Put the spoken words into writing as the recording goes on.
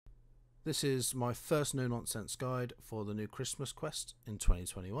This is my first no-nonsense guide for the new Christmas quest in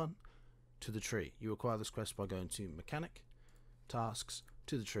 2021, To the Tree. You acquire this quest by going to Mechanic, Tasks,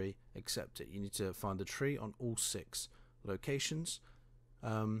 To the Tree, Accept It. You need to find the tree on all 6 locations.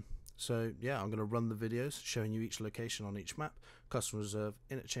 So yeah, I'm going to run the videos showing you each location on each map: Custom Reserve,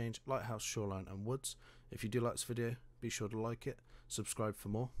 Interchange, Lighthouse, Shoreline and Woods. If you do like this video, be sure to like it, subscribe for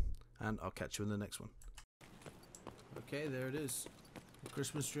more, and I'll catch you in the next one. Okay, there it is. The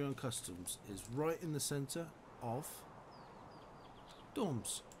Christmas tree on Customs is right in the centre of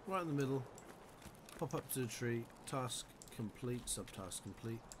dorms, right in the middle. Pop up to the tree, task complete, subtask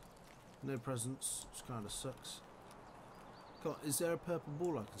complete. No presents, which kind of sucks. God, is there a purple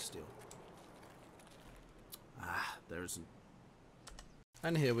ball I can steal? Ah, there isn't.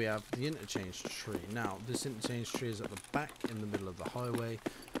 And here we have the interchange tree. Now, this interchange tree is at the back in the middle of the highway,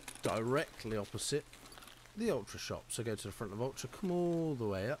 directly opposite the Ultra shop. So go to the front of Ultra, come all the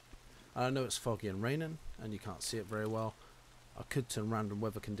way up. I know it's foggy and raining and you can't see it very well. I could turn random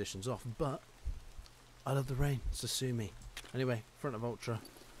weather conditions off, but I love the rain, so sue me. Anyway, front of Ultra,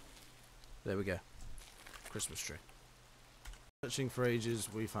 there we go. Christmas tree. Searching for ages,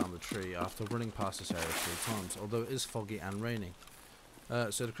 we found the tree after running past this area 3 times, although it is foggy and raining.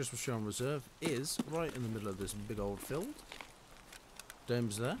 So the Christmas tree on reserve is right in the middle of this big old field.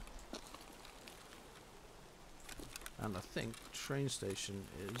 Dome's there. And I think train station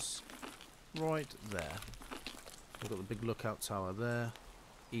is right there. We've got the big lookout tower there.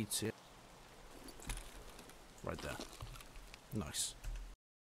 ET right there. Nice.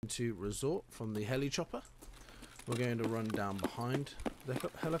 Into resort from the heli chopper. We're going to run down behind the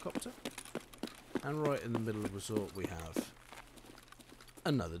helicopter. And right in the middle of resort we have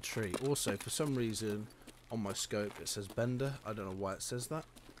another tree. Also, for some reason on my scope it says Bender. I don't know why it says that.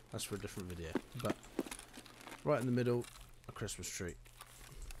 That's for a different video. But right in the middle, a Christmas tree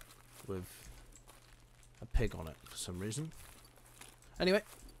with a pig on it for some reason. Anyway,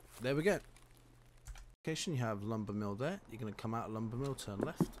 there we go. Location, you have Lumber Mill there. You're going to come out of Lumber Mill, turn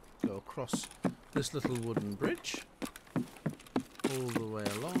left, go across this little wooden bridge, all the way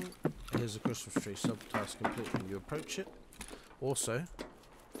along. Here's a Christmas tree subtask complete when you approach it. Also,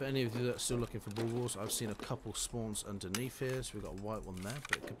 for any of you that are still looking for bulbils, I've seen a couple spawns underneath here. So we've got a white one there,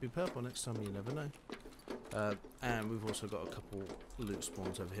 but it could be purple next time, you never know. And we've also got a couple loot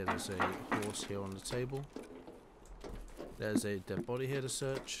spawns over here. There's a horse here on the table. There's a dead body here to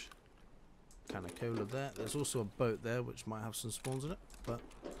search. Can of cola there. There's also a boat there which might have some spawns in it. But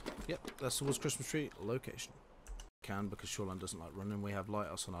yep, that's the Christmas tree location. Because Shoreline doesn't like running. We have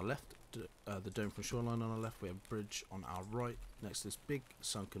Lighthouse on our left, the dome from Shoreline on our left. We have bridge on our right next to this big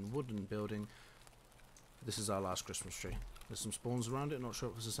sunken wooden building. This is our last Christmas tree. There's some spawns around it. Not sure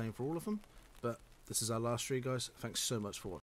if it's the same for all of them, but this is our last tree, guys. Thanks so much for watching.